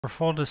For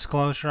full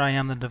disclosure, I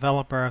am the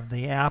developer of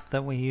the app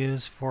that we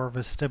use for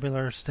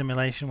vestibular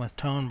stimulation with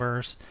tone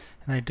bursts,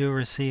 and I do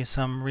receive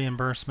some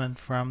reimbursement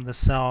from the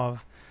sale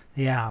of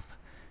the app.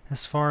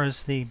 As far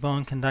as the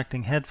bone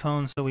conducting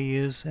headphones that we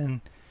use in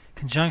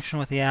conjunction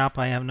with the app,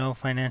 I have no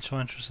financial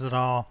interest at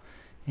all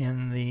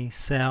in the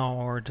sale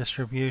or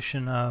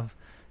distribution of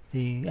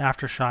the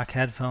aftershock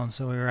headphones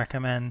that we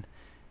recommend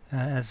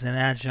as an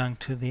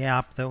adjunct to the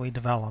app that we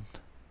developed.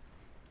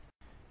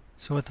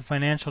 So with the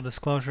financial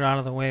disclosure out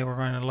of the way, we're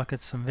going to look at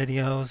some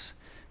videos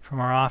from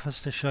our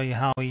office to show you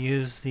how we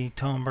use the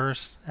tone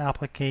burst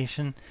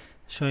application,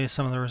 show you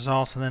some of the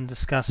results, and then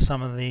discuss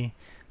some of the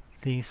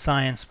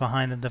science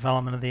behind the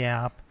development of the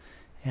app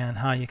and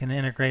how you can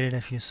integrate it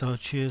if you so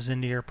choose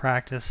into your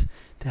practice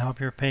to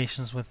help your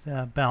patients with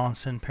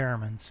balance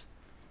impairments.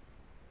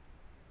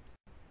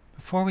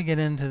 Before we get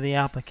into the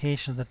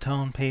application of the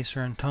tone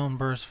pacer and tone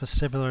burst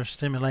vestibular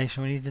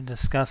stimulation, we need to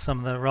discuss some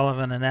of the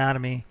relevant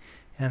anatomy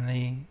and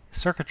the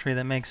circuitry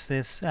that makes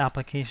this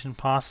application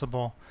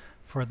possible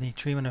for the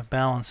treatment of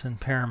balance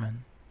impairment.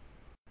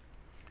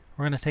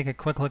 We're going to take a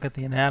quick look at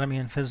the anatomy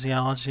and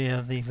physiology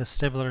of the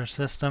vestibular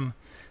system,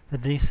 the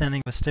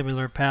descending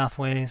vestibular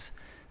pathways,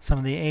 some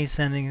of the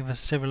ascending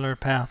vestibular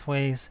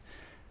pathways,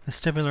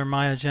 vestibular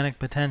myogenic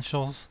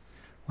potentials,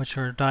 which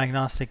are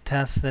diagnostic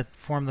tests that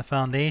form the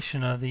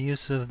foundation of the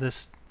use of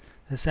this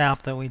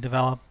app that we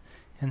developed,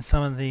 and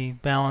some of the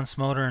balance,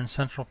 motor, and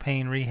central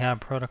pain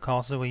rehab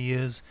protocols that we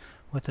use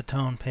with the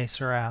Tone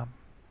Pacer app.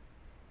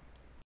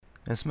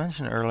 As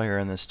mentioned earlier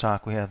in this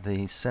talk, we have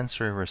the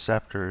sensory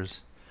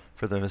receptors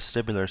for the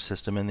vestibular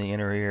system in the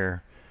inner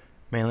ear,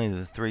 mainly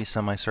the 3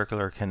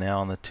 semicircular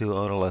canal and the 2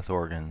 otolith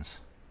organs.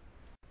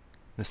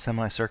 The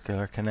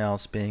semicircular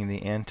canals being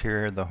the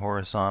anterior, the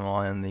horizontal,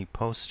 and the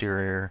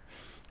posterior,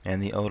 and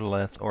the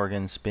otolith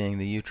organs being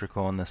the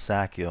utricle and the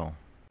saccule.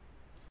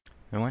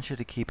 I want you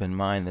to keep in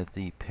mind that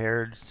the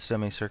paired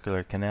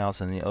semicircular canals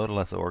and the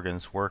otolith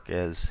organs work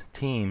as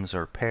teams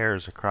or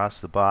pairs across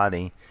the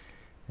body.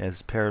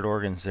 As paired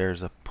organs,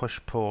 there's a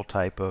push-pull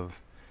type of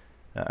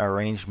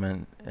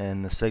arrangement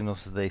in the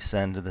signals that they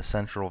send to the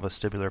central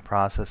vestibular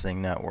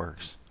processing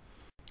networks.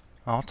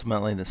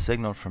 Ultimately, the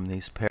signal from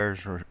these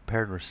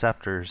paired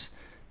receptors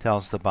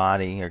tells the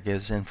body or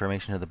gives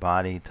information to the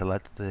body to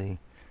let the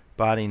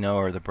body know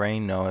or the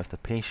brain know if the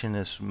patient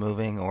is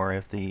moving or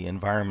if the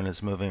environment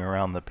is moving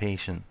around the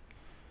patient.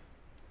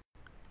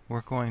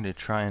 We're going to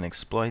try and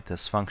exploit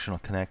this functional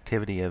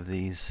connectivity of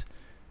these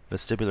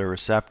vestibular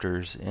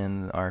receptors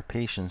in our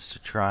patients to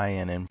try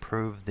and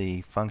improve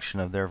the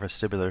function of their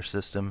vestibular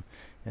system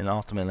and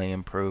ultimately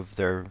improve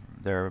their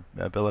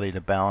ability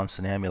to balance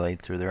and ambulate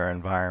through their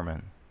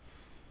environment.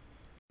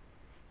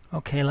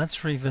 Okay,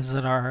 let's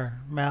revisit our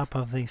map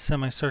of the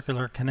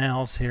semicircular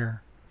canals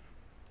here.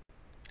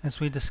 As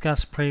we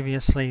discussed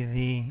previously,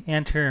 the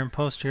anterior and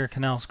posterior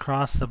canals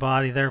cross the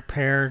body. They're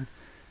paired,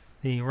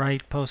 the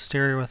right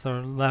posterior with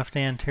the left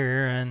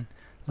anterior and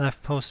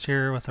left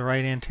posterior with the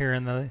right anterior,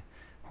 and the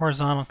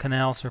horizontal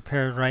canals are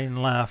paired right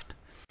and left.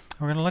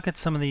 We're going to look at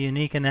some of the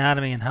unique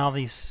anatomy and how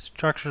these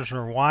structures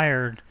are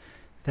wired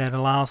that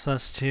allows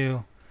us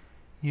to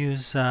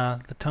use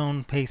the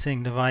tone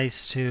pacing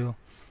device to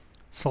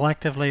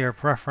selectively or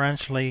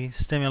preferentially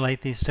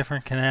stimulate these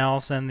different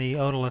canals and the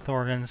otolith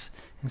organs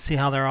and see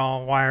how they're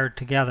all wired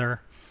together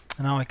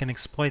and how we can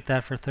exploit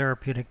that for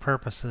therapeutic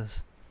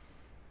purposes.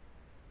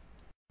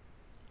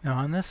 Now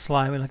on this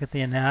slide we look at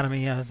the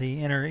anatomy of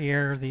the inner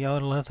ear, the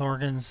otolith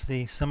organs,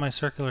 the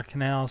semicircular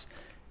canals,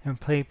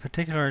 and pay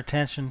particular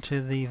attention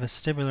to the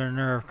vestibular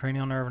nerve,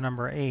 cranial nerve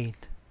number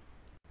 8.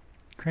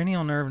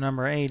 Cranial nerve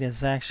number 8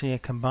 is actually a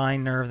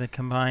combined nerve that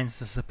combines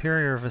the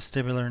superior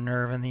vestibular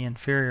nerve and the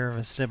inferior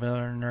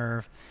vestibular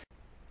nerve.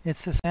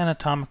 It's this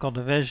anatomical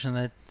division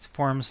that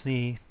forms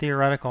the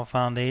theoretical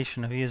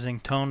foundation of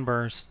using tone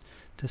bursts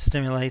to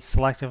stimulate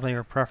selectively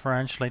or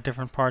preferentially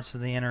different parts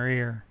of the inner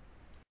ear.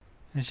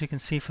 As you can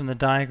see from the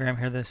diagram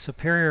here, the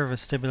superior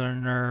vestibular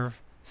nerve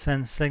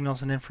sends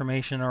signals and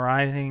information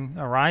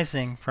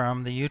arising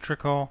from the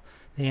utricle,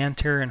 the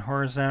anterior and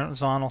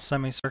horizontal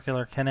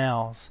semicircular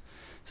canals.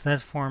 So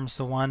that forms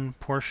the one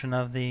portion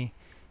of the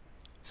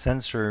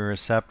sensory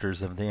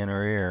receptors of the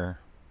inner ear.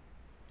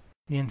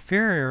 The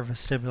inferior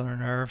vestibular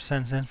nerve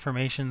sends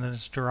information that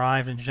is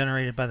derived and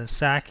generated by the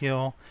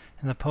saccule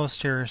and the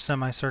posterior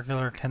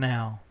semicircular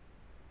canal.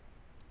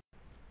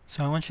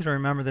 So I want you to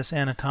remember this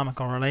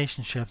anatomical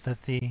relationship,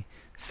 that the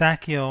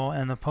saccule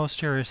and the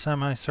posterior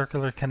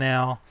semicircular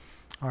canal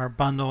are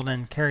bundled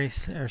and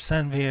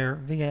send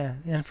via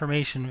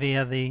information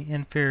via the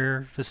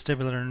inferior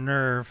vestibular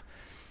nerve,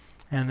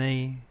 and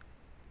the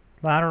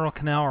lateral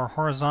canal or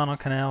horizontal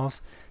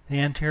canals, the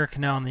anterior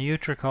canal and the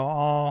utricle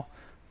all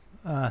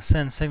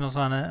send signals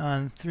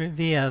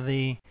via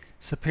the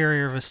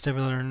superior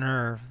vestibular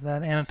nerve.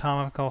 That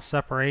anatomical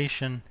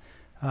separation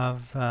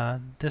of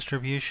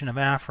distribution of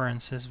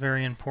afferents is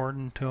very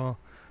important to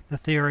the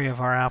theory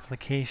of our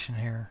application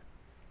here.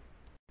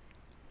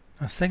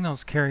 Now,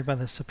 signals carried by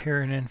the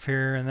superior and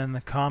inferior and then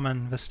the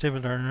common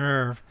vestibular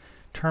nerve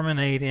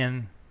terminate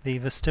in the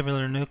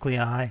vestibular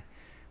nuclei,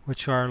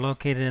 which are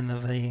located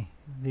in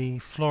the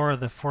floor of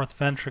the fourth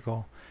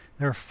ventricle.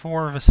 There are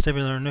four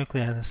vestibular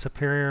nuclei: the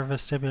superior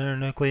vestibular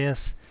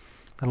nucleus,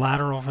 the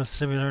lateral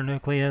vestibular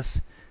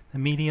nucleus, the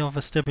medial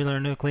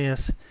vestibular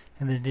nucleus,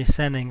 and the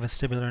descending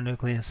vestibular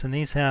nucleus. And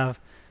these have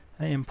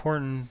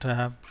important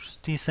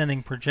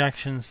descending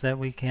projections that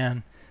we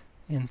can,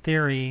 in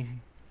theory,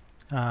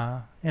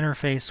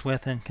 interface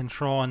with and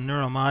control and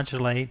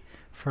neuromodulate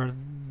for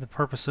the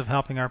purpose of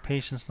helping our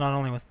patients not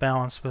only with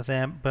balance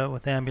but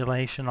with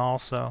ambulation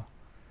also.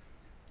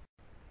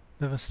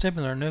 The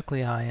vestibular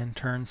nuclei in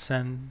turn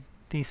send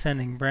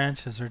descending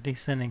branches or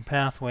descending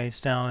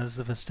pathways down as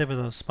the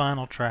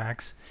vestibulospinal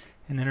tracts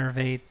and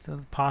innervate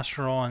the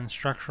postural and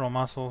structural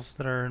muscles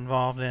that are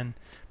involved in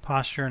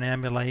posture and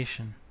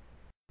ambulation.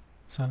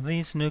 So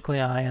these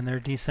nuclei and their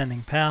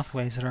descending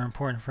pathways that are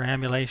important for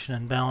ambulation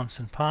and balance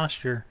and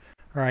posture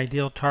are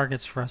ideal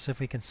targets for us if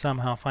we can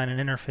somehow find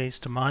an interface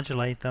to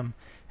modulate them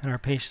in our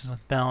patients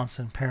with balance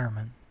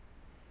impairment.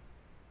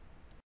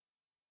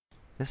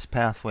 This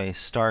pathway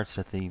starts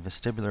at the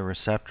vestibular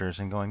receptors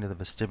and going to the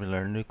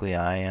vestibular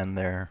nuclei and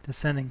their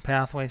descending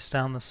pathways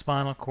down the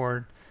spinal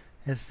cord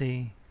as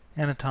the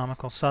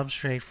anatomical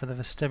substrate for the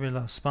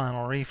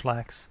vestibulospinal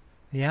reflex.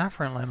 The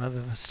afferent limb of the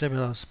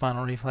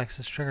vestibulospinal reflex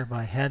is triggered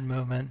by head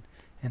movement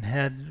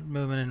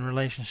in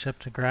relationship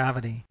to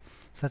gravity.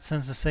 So that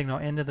sends a signal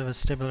into the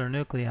vestibular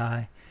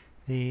nuclei.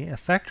 The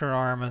effector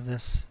arm of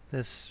this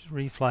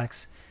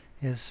reflex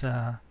is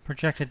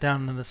projected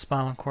down into the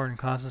spinal cord and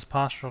causes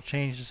postural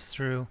changes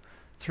through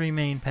three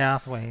main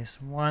pathways.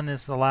 One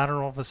is the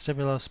lateral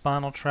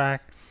vestibulospinal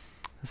tract,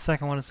 the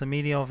second one is the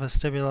medial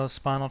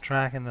vestibulospinal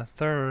tract, and the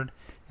third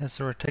is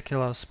the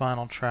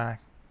reticulospinal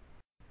tract.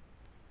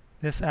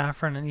 This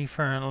afferent and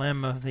efferent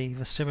limb of the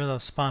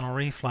vestibulospinal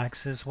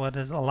reflex is what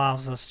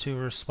allows us to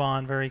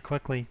respond very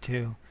quickly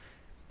to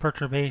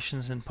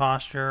perturbations in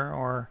posture,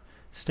 or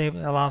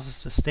allows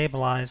us to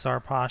stabilize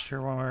our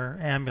posture when we're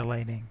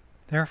ambulating.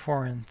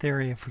 Therefore, in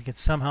theory, if we could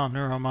somehow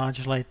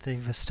neuromodulate the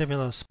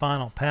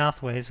vestibulospinal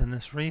pathways in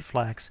this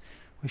reflex,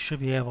 we should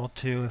be able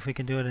to, if we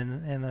can do it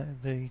in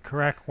the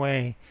correct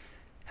way,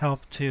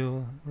 help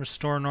to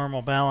restore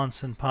normal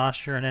balance and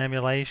posture and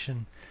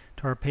ambulation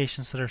to our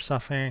patients that are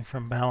suffering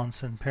from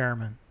balance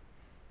impairment.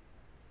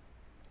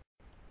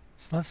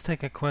 So let's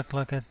take a quick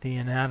look at the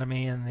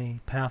anatomy and the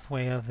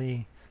pathway of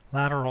the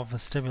lateral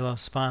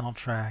vestibulospinal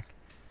tract.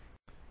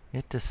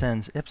 It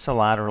descends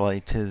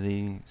ipsilaterally to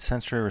the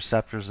sensory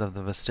receptors of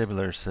the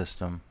vestibular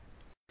system.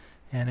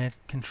 And it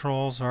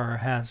controls or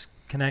has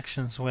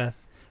connections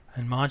with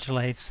and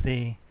modulates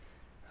the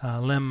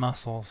limb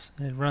muscles.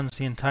 It runs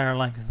the entire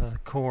length of the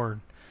cord.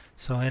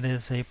 So it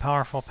is a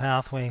powerful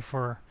pathway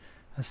for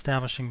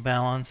establishing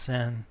balance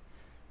and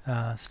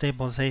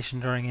stabilization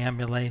during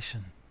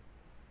ambulation.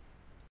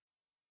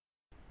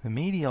 The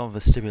medial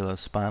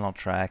vestibulospinal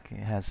tract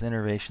has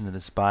innervation that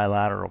is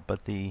bilateral,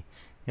 but the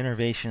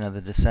innervation of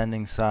the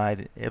descending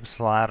side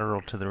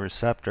ipsilateral to the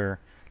receptor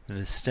that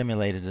is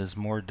stimulated is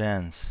more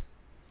dense.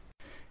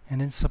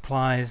 And it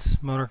supplies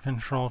motor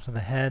control to the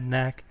head,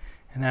 neck,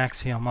 and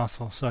axial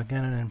muscles. So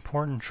again, an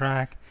important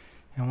tract,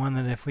 and one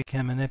that if we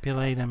can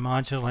manipulate and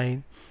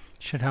modulate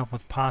should help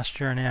with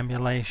posture and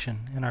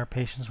ambulation in our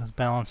patients with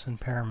balance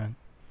impairment.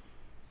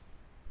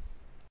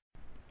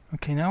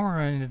 Okay, now we're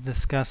going to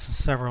discuss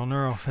several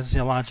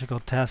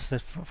neurophysiological tests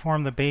that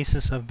form the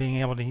basis of being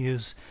able to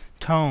use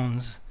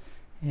tones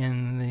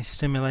in the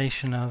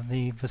stimulation of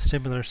the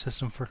vestibular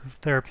system for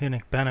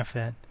therapeutic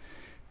benefit.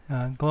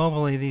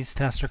 Globally, these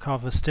tests are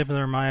called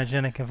vestibular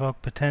myogenic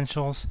evoked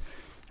potentials,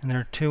 and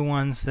there are two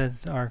ones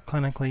that are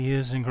clinically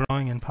used and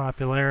growing in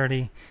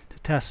popularity to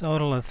test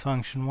otolith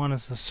function. One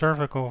is the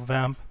cervical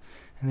VEMP,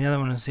 and the other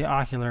one is the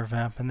ocular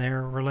VEMP, and they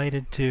are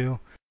related to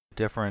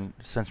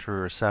different sensory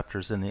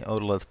receptors in the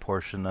otolith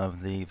portion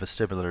of the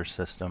vestibular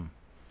system.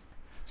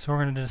 So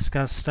we're going to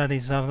discuss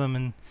studies of them,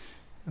 and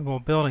we'll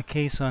build a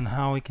case on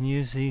how we can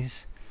use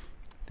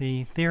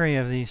the theory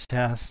of these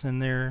tests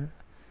and their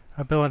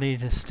ability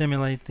to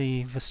stimulate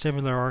the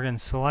vestibular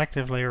organs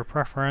selectively or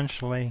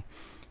preferentially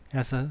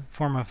as a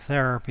form of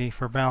therapy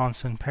for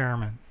balance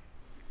impairment.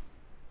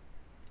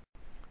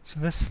 So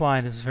this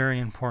slide is very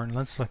important.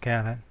 Let's look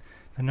at it.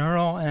 The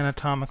neural,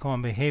 anatomical,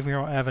 and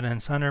behavioral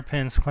evidence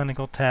underpins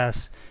clinical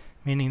tests,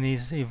 meaning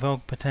these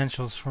evoke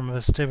potentials from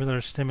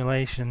vestibular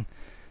stimulation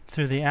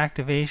through the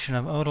activation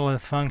of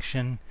otolith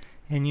function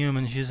in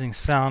humans using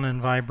sound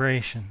and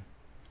vibration.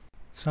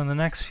 So in the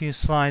next few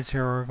slides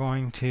here, we're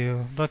going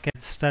to look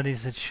at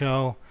studies that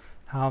show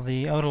how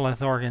the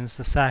otolith organs,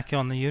 the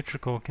saccule and the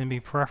utricle, can be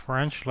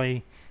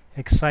preferentially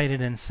excited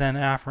and send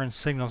afferent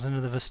signals into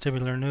the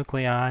vestibular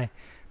nuclei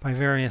by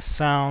various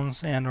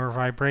sounds and or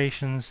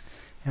vibrations.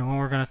 And what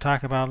we're going to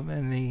talk about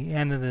in the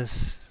end of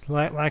this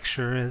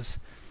lecture is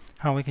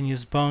how we can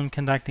use bone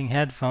conducting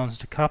headphones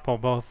to couple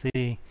both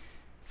the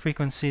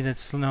frequency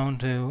that's known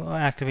to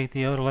activate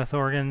the otolith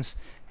organs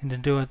and to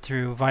do it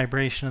through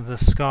vibration of the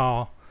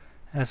skull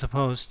as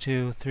opposed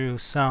to through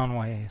sound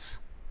waves.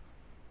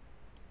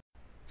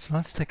 So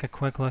let's take a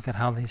quick look at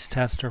how these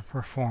tests are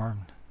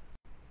performed.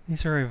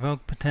 These are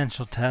evoked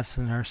potential tests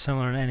and are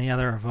similar to any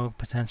other evoked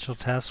potential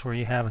test where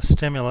you have a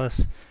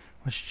stimulus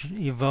which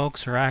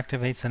evokes or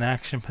activates an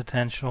action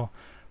potential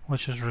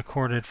which is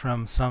recorded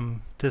from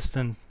some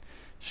distant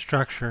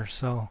structure.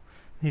 So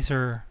these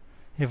are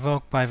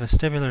evoked by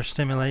vestibular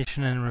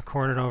stimulation and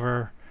recorded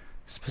over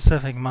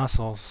specific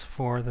muscles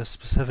for the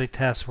specific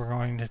test we're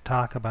going to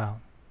talk about.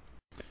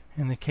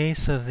 In the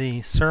case of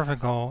the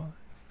cervical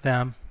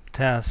vamp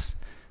test,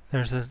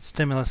 there's a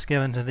stimulus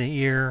given to the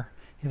ear,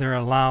 either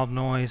a loud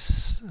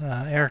noise,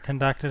 air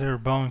conducted or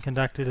bone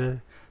conducted,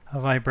 a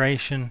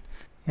vibration.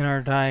 In our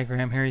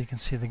diagram here you can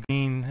see the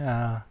green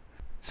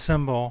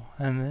symbol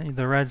and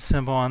the red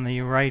symbol on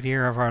the right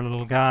ear of our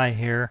little guy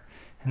here.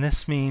 And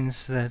this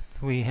means that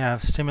we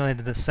have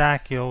stimulated the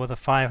saccule with a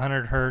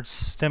 500 Hertz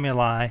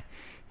stimuli,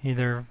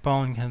 either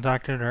bone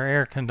conducted or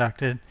air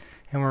conducted,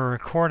 and we're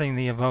recording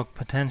the evoked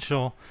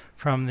potential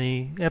from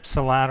the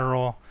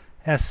ipsilateral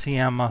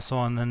SCM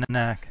muscle in the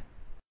neck.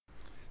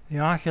 The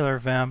ocular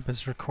vamp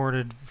is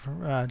recorded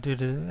due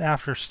to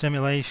after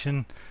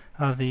stimulation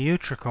of the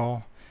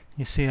utricle.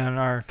 You see on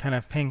our kind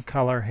of pink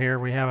color here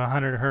we have a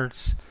 100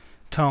 Hertz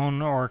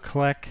tone or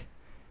click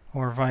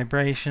or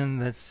vibration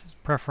that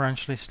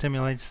preferentially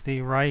stimulates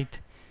the right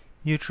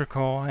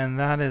utricle, and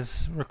that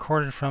is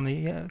recorded from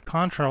the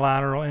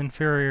contralateral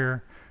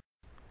inferior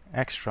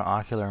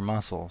extraocular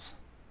muscles.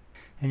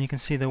 And you can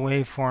see the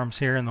waveforms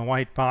here in the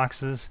white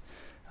boxes.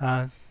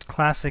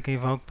 Classic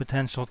evoked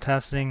potential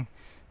testing.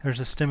 There's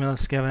a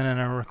stimulus given and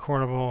a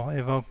recordable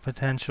evoked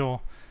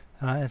potential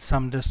at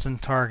some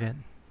distant target.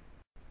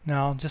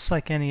 Now, just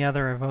like any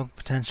other evoked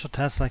potential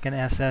test, like an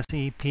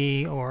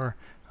SSEP or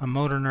a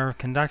motor nerve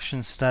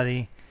conduction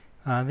study,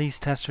 these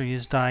tests are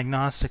used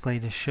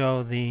diagnostically to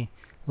show the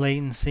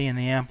latency and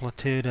the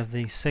amplitude of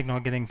the signal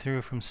getting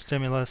through from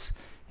stimulus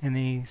in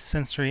the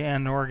sensory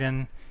end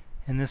organ,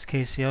 in this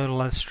case the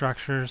otolith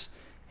structures,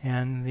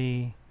 and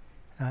the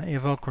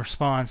evoked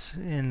response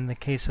in the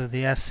case of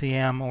the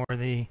SCM or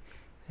the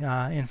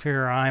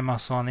inferior eye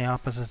muscle on the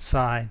opposite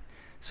side.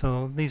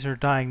 So these are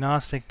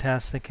diagnostic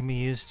tests that can be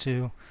used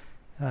to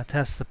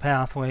test the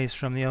pathways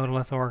from the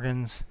otolith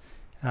organs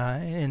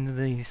into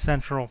the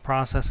central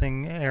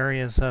processing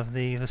areas of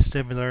the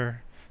vestibular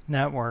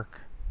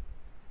network.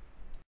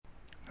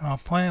 A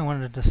point I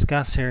wanted to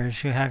discuss here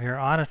is you have your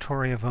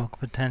auditory evoked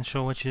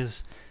potential, which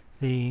is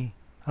the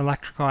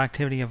electrical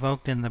activity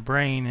evoked in the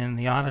brain in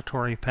the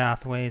auditory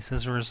pathways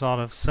as a result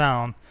of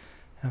sound.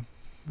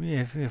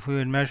 If we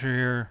would measure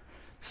your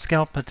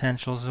scalp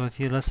potentials with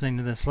you listening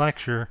to this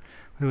lecture,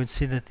 we would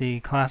see that the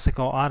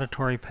classical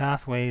auditory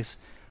pathways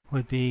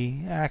would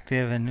be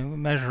active and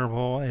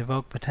measurable.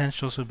 Evoked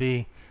potentials would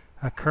be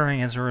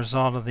occurring as a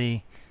result of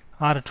the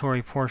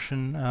auditory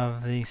portion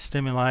of the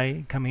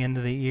stimuli coming into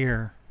the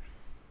ear.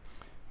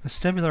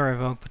 Vestibular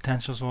evoked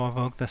potentials will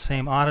evoke the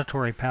same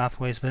auditory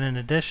pathways, but in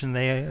addition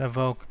they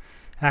evoke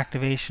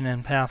activation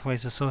in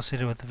pathways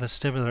associated with the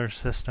vestibular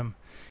system.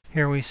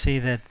 Here we see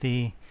that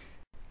the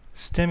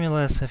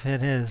stimulus, if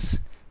it is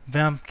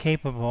vamp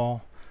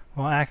capable,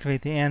 will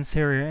activate the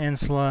anterior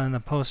insula and the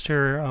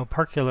posterior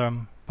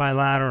operculum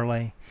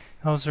bilaterally.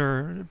 Those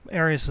are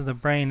areas of the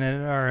brain that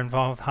are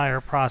involved with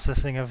higher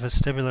processing of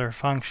vestibular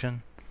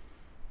function.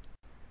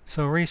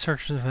 So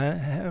researchers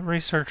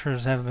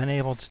have been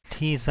able to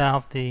tease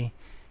out the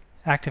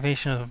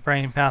activation of the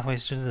brain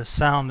pathways due to the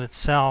sound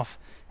itself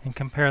and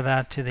compare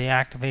that to the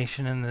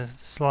activation in the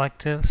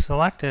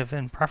selective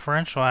and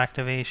preferential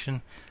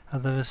activation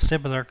of the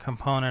vestibular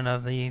component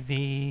of the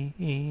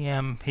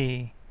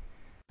VEMP.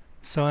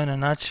 So in a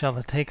nutshell,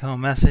 the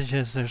take-home message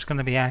is there's going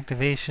to be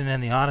activation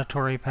in the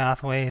auditory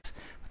pathways,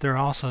 but there are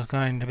also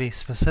going to be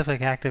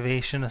specific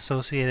activation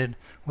associated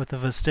with the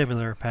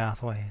vestibular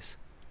pathways.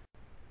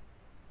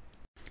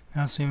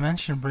 Now, as we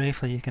mentioned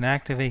briefly, you can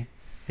activate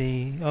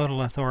the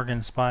otolith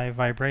organs by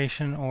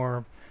vibration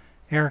or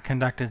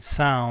air-conducted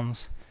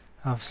sounds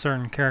of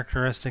certain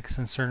characteristics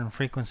and certain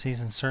frequencies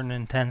and certain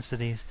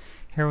intensities.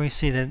 Here we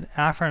see that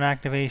afferent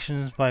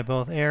activations by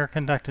both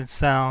air-conducted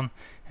sound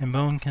and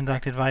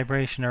bone-conducted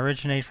vibration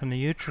originate from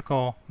the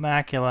utricle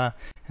macula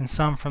and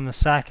some from the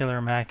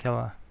saccular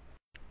macula.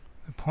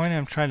 The point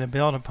I'm trying to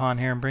build upon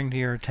here and bring to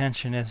your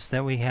attention is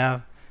that we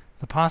have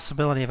the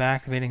possibility of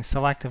activating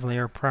selectively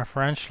or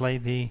preferentially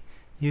the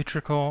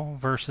utricle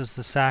versus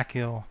the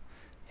saccule,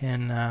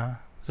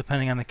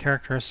 depending on the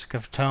characteristic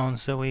of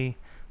tones that we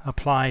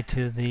apply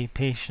to the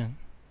patient.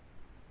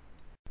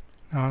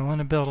 Now I want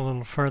to build a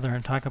little further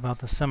and talk about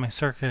the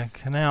semicircular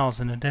canals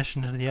in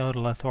addition to the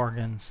otolith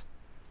organs.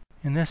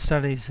 In this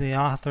study, the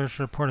authors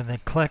reported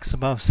that clicks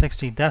above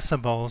 60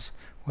 decibels,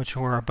 which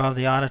were above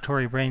the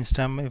auditory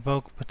brainstem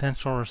evoked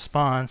potential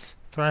response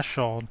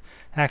threshold,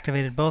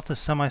 activated both the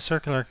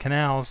semicircular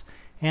canals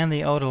and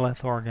the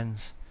otolith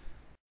organs.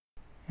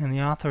 In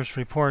the authors'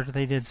 report,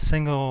 they did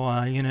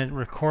single unit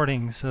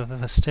recordings of the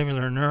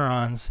vestibular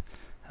neurons.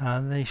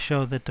 They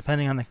showed that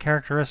depending on the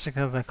characteristic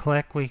of the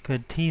click, we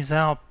could tease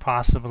out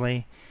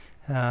possibly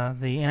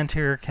the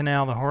anterior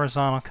canal, the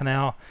horizontal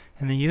canal,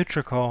 and the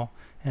utricle,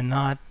 and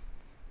not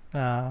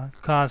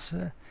cause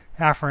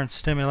afferent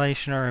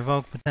stimulation or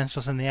evoked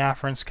potentials in the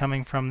afferents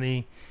coming from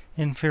the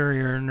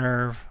inferior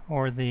nerve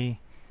or the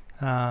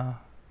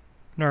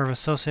nerve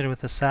associated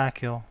with the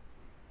saccule.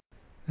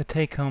 The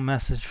take-home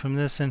message from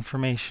this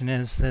information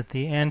is that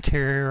the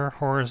anterior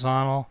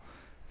horizontal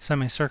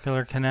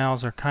semicircular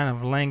canals are kind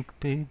of linked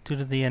due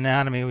to the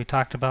anatomy. We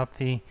talked about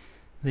the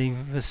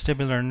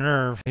vestibular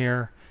nerve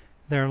here.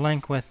 They're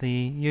linked with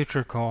the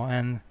utricle,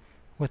 and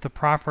with the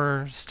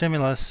proper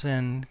stimulus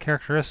and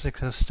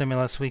characteristics of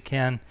stimulus, we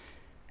can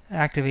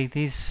activate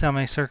these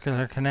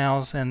semicircular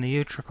canals and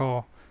the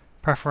utricle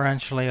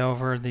preferentially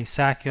over the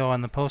saccule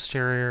and the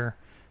posterior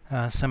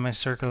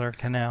semicircular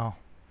canal.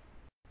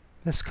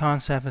 This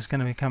concept is going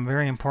to become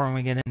very important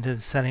when we get into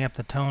setting up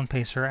the Tone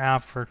Pacer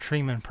app for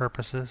treatment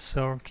purposes,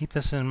 so keep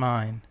this in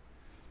mind.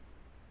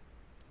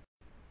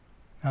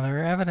 Now,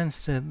 there are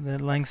evidence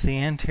that links the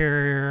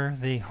anterior,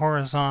 the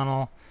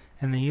horizontal,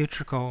 and the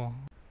utricle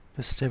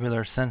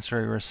Vestibular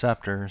sensory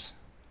receptors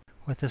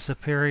with the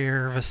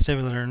superior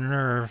vestibular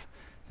nerve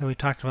that we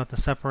talked about the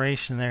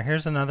separation there.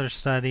 Here's another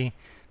study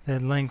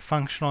that linked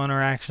functional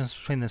interactions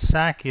between the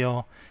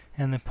saccule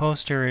and the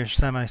posterior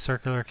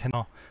semicircular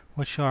canal,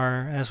 which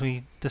are, as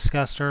we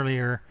discussed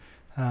earlier,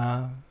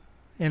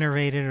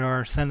 innervated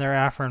or send their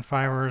afferent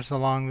fibers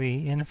along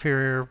the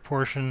inferior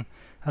portion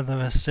of the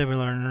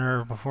vestibular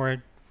nerve before it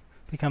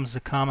becomes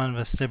the common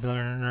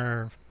vestibular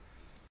nerve.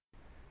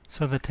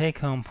 So the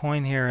take-home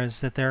point here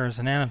is that there is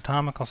an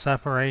anatomical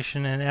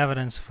separation and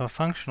evidence of a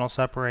functional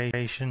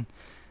separation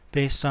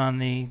based on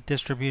the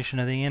distribution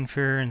of the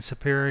inferior and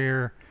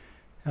superior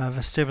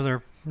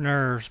vestibular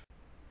nerves.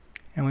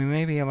 And we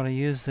may be able to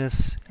use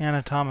this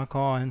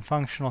anatomical and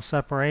functional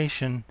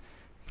separation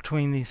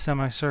between these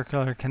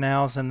semicircular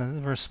canals and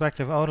the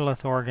respective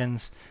otolith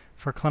organs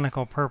for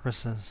clinical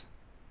purposes.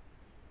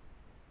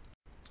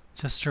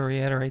 Just to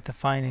reiterate the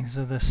findings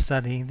of this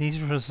study,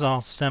 these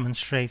results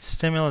demonstrate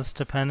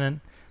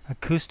stimulus-dependent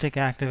acoustic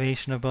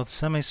activation of both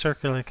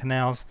semicircular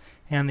canals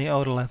and the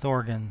otolith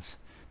organs.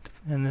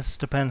 And this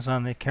depends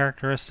on the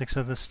characteristics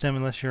of the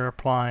stimulus you're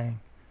applying.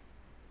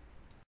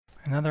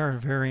 Another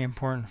very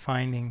important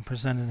finding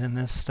presented in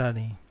this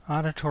study: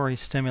 auditory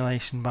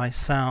stimulation by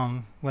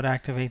sound would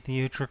activate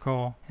the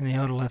utricle and the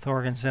otolith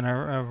organs in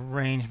a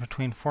range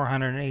between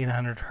 400 and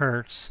 800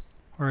 hertz,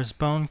 whereas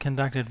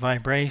bone-conducted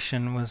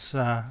vibration was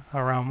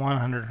around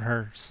 100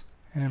 hertz.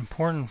 An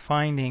important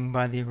finding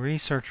by the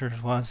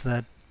researchers was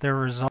that their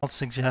results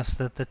suggest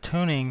that the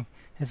tuning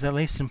is at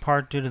least in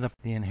part due to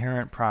the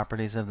inherent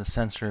properties of the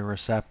sensory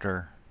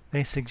receptor.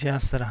 They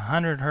suggest that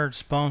 100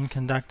 hertz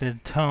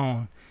bone-conducted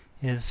tone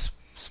is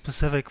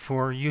specific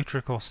for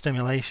utricle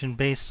stimulation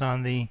based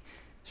on the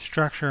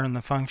structure and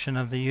the function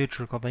of the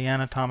utricle, the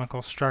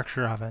anatomical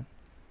structure of it.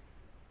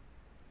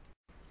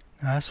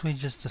 Now, as we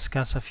just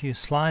discussed a few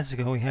slides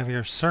ago, we have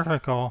your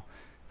cervical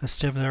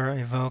vestibular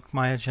evoked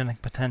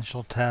myogenic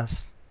potential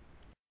test.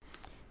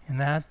 In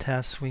that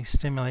test, we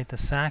stimulate the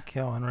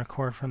saccule and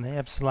record from the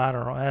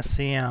ipsilateral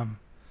SCM.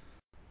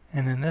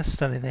 And in this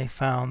study, they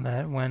found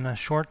that when a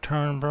short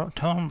tone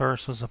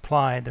burst was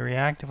applied, the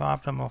reactive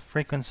optimal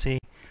frequency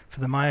for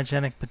the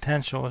myogenic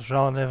potential was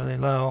relatively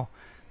low,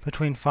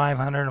 between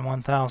 500 and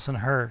 1000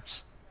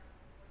 hertz.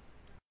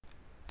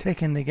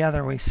 Taken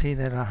together, we see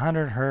that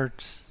 100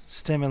 hertz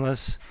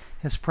stimulus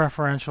is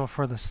preferential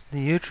for the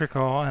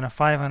utricle, and a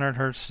 500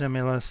 hertz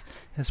stimulus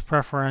is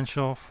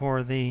preferential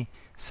for the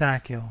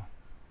saccule.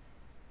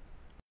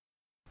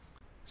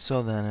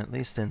 So then, at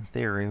least in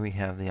theory, we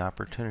have the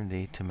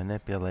opportunity to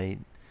manipulate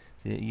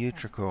the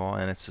utricle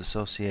and its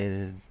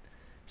associated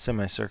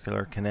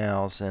semicircular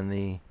canals and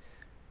the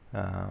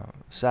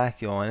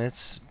saccule and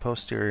its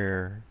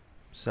posterior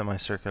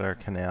semicircular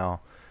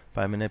canal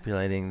by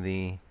manipulating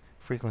the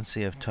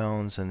frequency of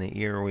tones in the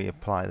ear we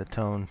apply the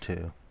tone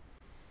to.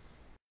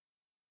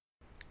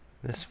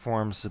 This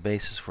forms the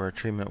basis for a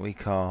treatment we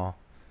call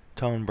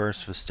tone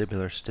burst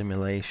vestibular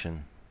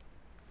stimulation.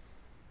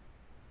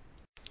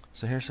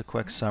 So here's a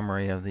quick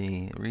summary of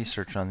the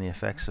research on the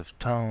effects of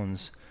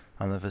tones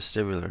on the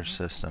vestibular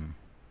system.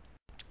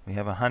 We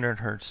have a 100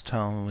 hertz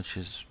tone, which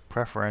is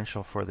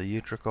preferential for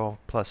the utricle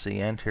plus the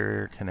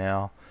anterior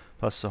canal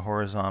plus the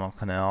horizontal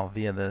canal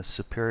via the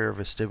superior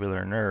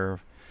vestibular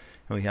nerve.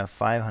 And we have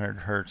 500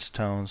 hertz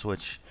tones,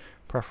 which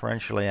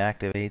preferentially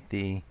activate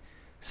the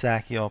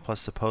saccule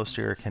plus the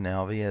posterior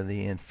canal via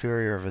the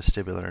inferior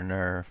vestibular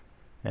nerve.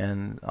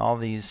 And all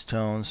these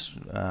tones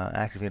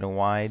activate a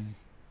wide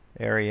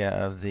area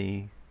of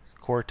the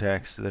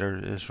cortex that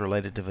is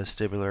related to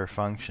vestibular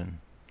function.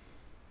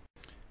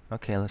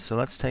 Okay, so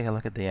let's take a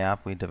look at the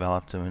app we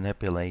developed to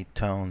manipulate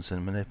tones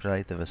and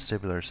manipulate the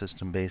vestibular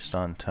system based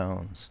on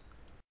tones.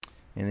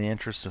 In the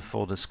interest of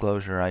full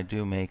disclosure, I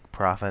do make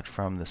profit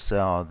from the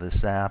sale of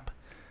this app.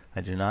 I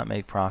do not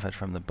make profit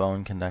from the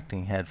bone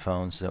conducting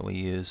headphones that we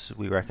use.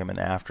 We recommend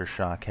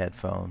Aftershock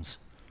headphones.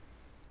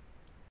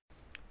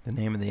 The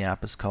name of the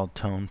app is called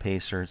Tone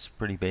Pacer. It's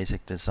pretty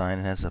basic design.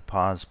 It has a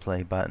pause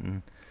play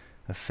button,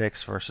 a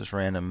fixed versus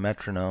random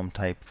metronome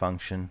type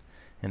function,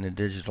 and a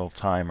digital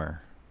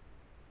timer.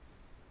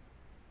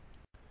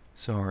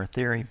 So our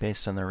theory,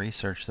 based on the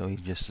research that we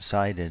just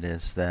decided,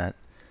 is that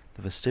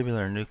the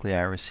vestibular nuclei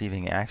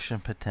receiving action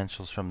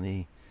potentials from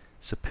the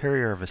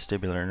superior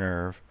vestibular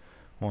nerve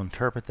will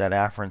interpret that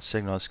afferent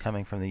signal as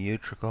coming from the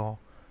utricle,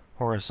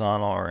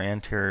 horizontal, or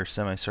anterior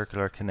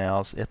semicircular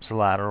canals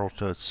ipsilateral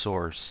to its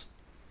source.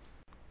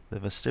 The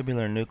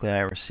vestibular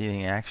nuclei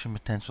receiving action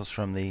potentials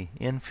from the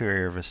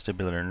inferior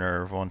vestibular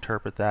nerve will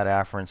interpret that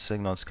afferent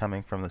signal as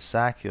coming from the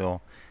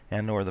saccule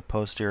and/or the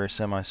posterior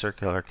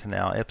semicircular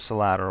canal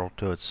ipsilateral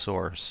to its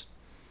source.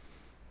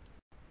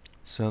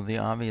 So the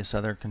obvious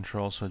other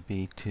controls would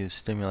be to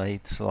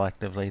stimulate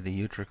selectively the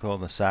utricle,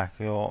 the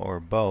saccule,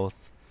 or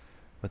both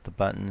with the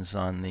buttons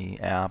on the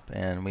app,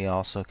 and we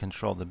also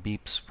control the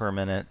beeps per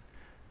minute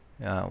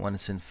when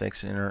it's in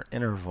fixed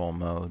interval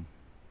mode.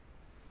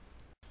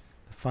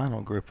 The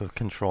final group of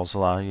controls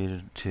allow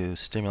you to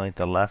stimulate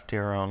the left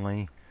ear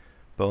only,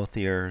 both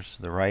ears,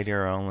 the right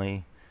ear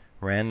only,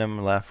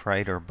 random left,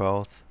 right, or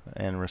both,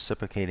 and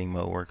reciprocating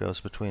mode where it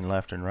goes between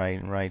left and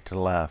right to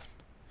left.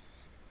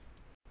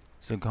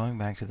 So going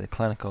back to the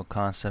clinical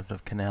concept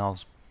of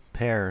canals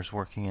pairs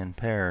working in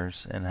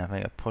pairs and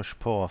having a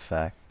push-pull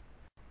effect,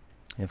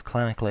 if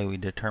clinically we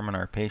determine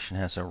our patient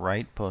has a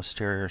right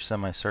posterior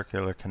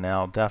semicircular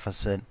canal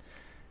deficit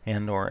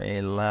and/or a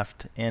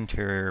left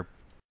anterior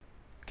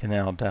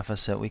canal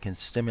deficit, we can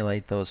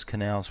stimulate those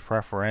canals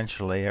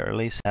preferentially, or at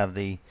least have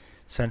the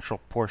central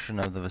portion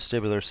of the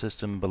vestibular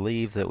system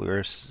believe that we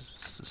are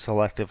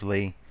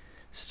selectively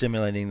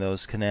stimulating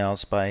those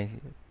canals by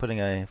putting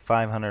a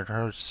 500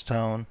 Hz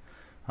tone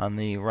on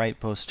the right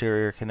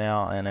posterior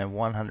canal and a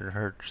 100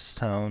 Hz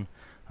tone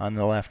on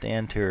the left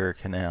anterior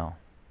canal.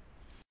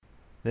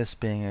 This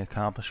being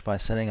accomplished by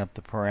setting up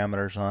the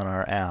parameters on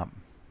our app.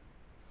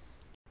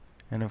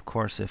 And of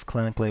course, if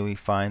clinically we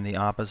find the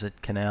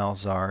opposite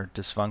canals are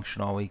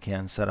dysfunctional, we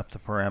can set up the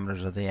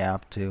parameters of the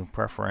app to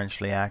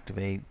preferentially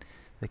activate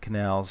the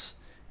canals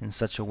in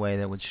such a way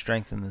that would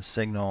strengthen the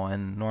signal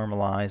and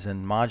normalize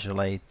and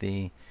modulate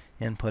the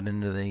input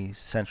into the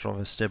central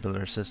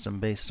vestibular system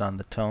based on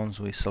the tones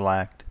we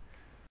select.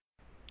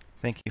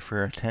 Thank you for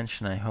your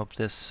attention. I hope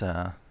this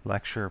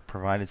lecture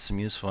provided some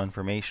useful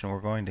information. We're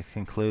going to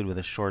conclude with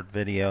a short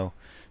video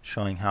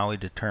showing how we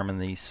determine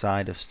the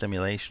side of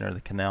stimulation or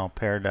the canal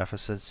pair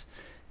deficits,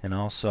 and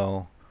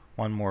also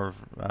one more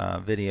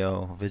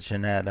video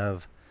vignette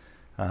of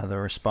the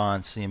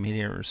response, the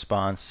immediate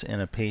response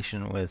in a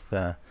patient with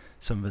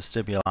some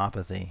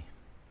vestibulopathy.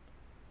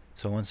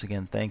 So once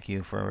again, thank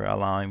you for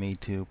allowing me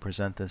to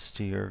present this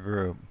to your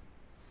group.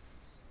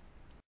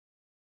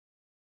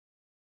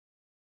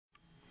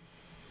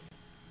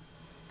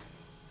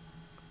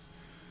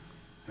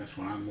 That's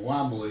when I'm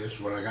wobbliest,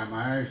 when I got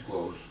my eyes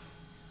closed.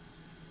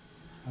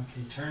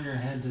 Okay, turn your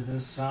head to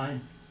this side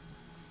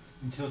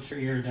and tilt your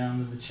ear down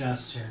to the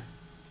chest here.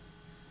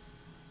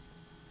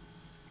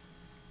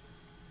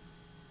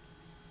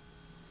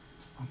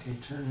 Okay,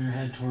 turn your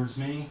head towards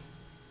me.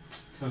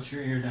 Tilt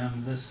your ear down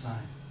to this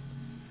side.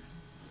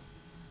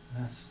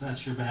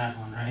 That's your bad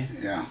one, right?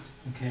 Yeah.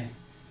 Okay.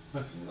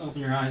 Look,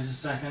 open your eyes a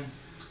second.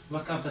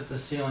 Look up at the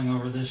ceiling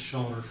over this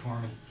shoulder for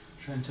me.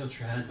 Try and tilt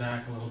your head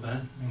back a little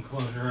bit and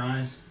close your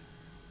eyes.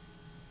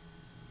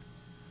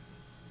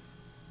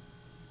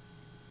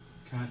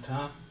 Kind of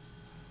tough?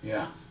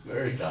 Yeah,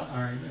 very tough.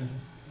 All right.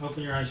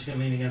 Open your eyes. You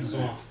can lean against the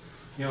wall.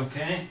 You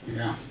okay?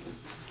 Yeah.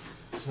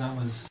 So that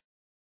was...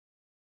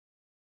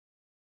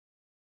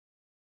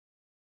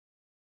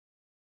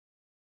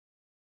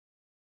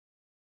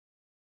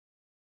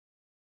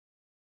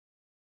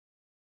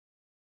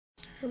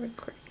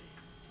 Recording.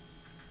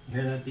 You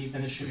hear that beep?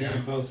 And it should be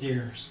in both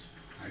ears.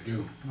 I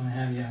do. I'm going to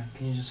have you.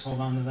 Can you just hold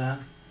on to that?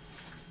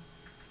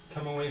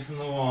 Come away from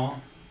the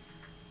wall.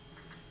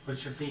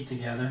 Put your feet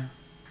together.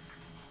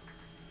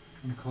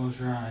 And close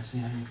your eyes. See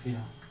how you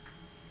feel.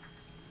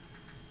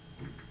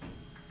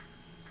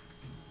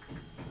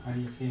 How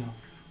do you feel?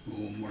 A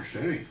little more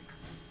steady.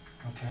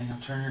 Okay, now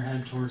turn your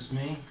head towards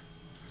me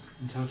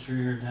and tilt your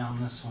ear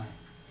down this way.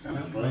 That's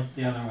Nope, right. nope,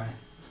 the other way.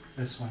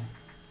 This way.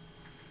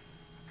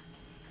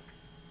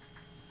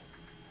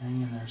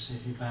 Hang in there, see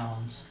if you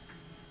balance.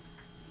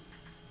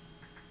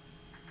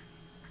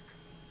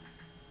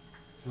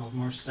 Feel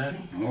more steady?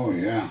 Oh,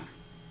 yeah.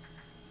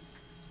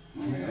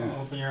 Oh, Okay,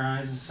 yeah. open your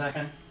eyes a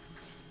second.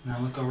 Now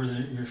look over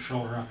your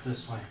shoulder up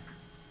this way.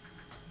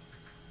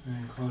 And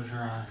then close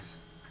your eyes.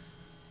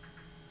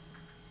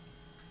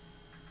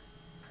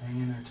 Hang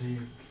in there till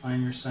you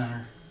find your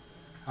center.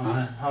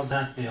 How's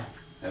that feel?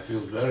 That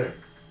feels better.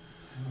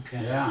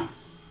 Okay. Yeah.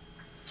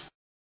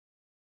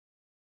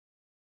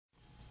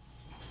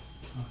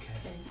 Okay.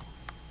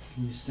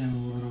 Can you stand a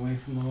little bit away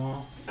from the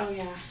wall? Oh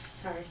yeah,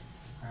 sorry.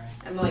 Alright.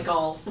 I'm like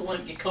all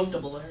want to get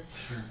comfortable there.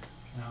 Sure.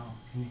 Now,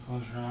 can you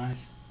close your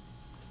eyes?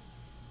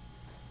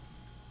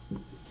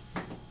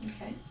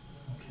 Okay.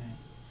 Okay.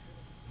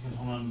 You can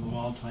hold on to the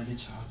wall till I get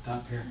you hooked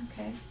up here.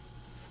 Okay.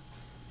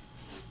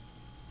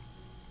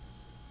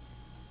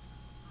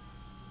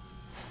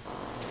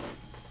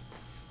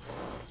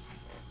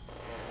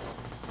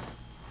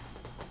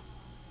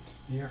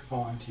 You're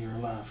falling to your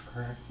left,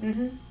 correct?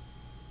 Mm-hmm.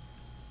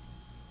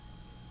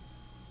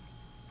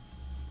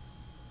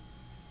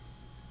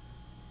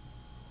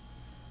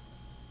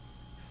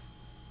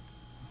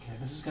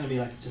 this is going to be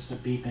like just a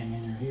beeping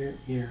in your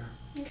ear.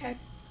 Okay.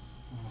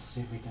 And we'll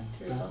see if we can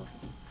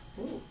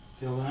Ooh.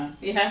 feel that.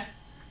 Yeah.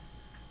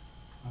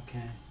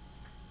 Okay.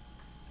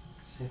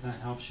 See if that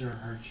helps you or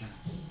hurts you.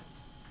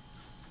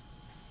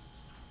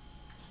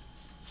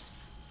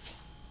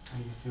 How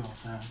do you feel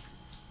with that?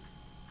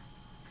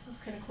 That's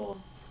kind of cool.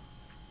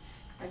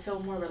 I feel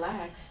more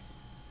relaxed.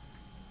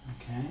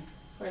 Okay.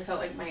 Or I felt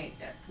like my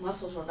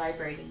muscles were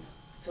vibrating.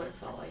 That's what it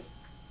felt like.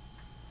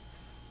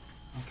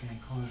 Okay,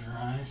 close your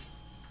eyes.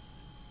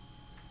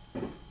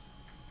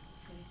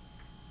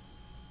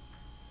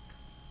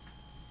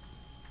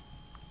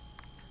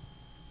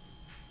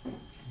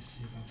 You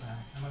see, go back.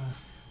 I'm going to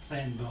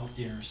play in both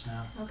ears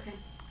now. Okay.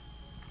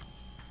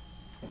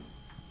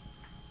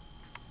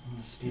 I'm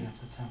going to speed up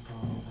the tempo a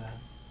little bit.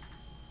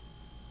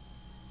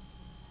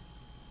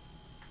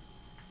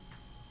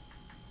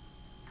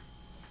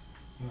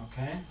 You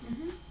okay?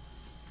 Mm-hmm.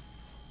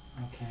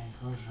 Okay,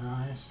 close your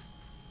eyes.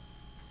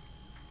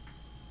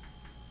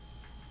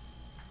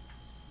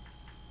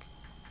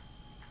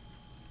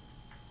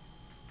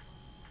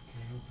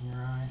 Okay, open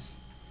your eyes.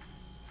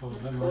 Feel a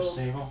That's bit more cool.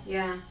 stable.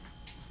 Yeah.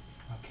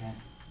 Okay.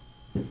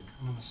 I'm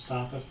going to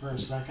stop it for a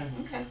second.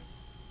 Okay.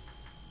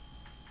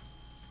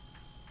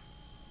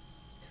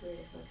 It's weird.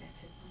 I feel like I have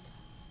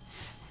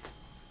headphones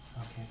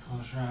Okay,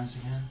 close your eyes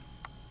again.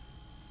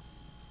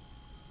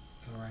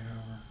 Go right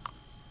over. on.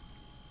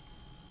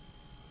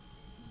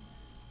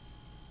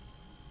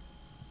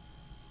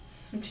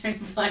 I'm trying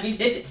to find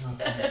it.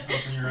 Okay,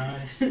 open your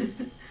eyes. I'm going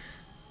to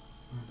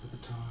put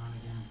the tone on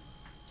again.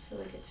 I feel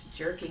like it's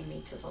jerking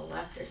me to the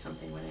left or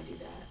something when I do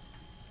that.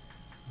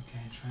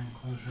 Okay, try and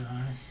close your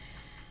eyes.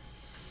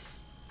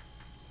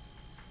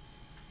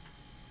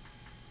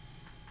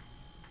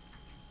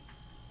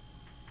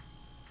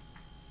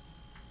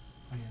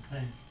 What do you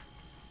think?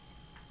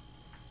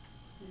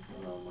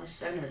 I'm a little more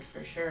centered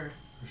for sure.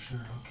 For sure,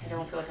 I okay.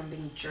 don't feel like I'm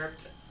being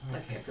jerked.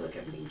 Like I Okay. feel like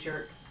I'm being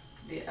jerked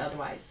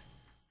otherwise.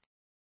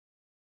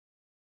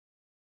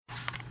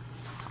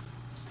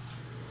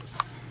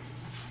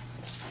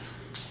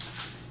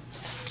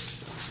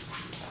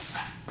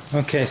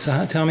 Okay,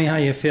 so tell me how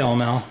you feel,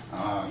 Mel.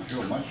 I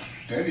feel much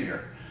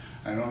steadier.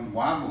 I don't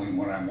wobbling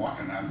when I'm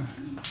walking. I'm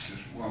just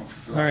feel All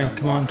like right, I'm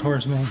come on walking.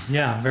 towards me.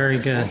 Yeah, very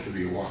I'm good. supposed to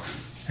be walking.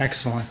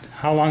 Excellent.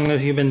 How long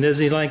have you been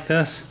dizzy like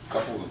this? A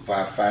couple of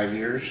 5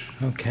 years.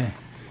 Okay.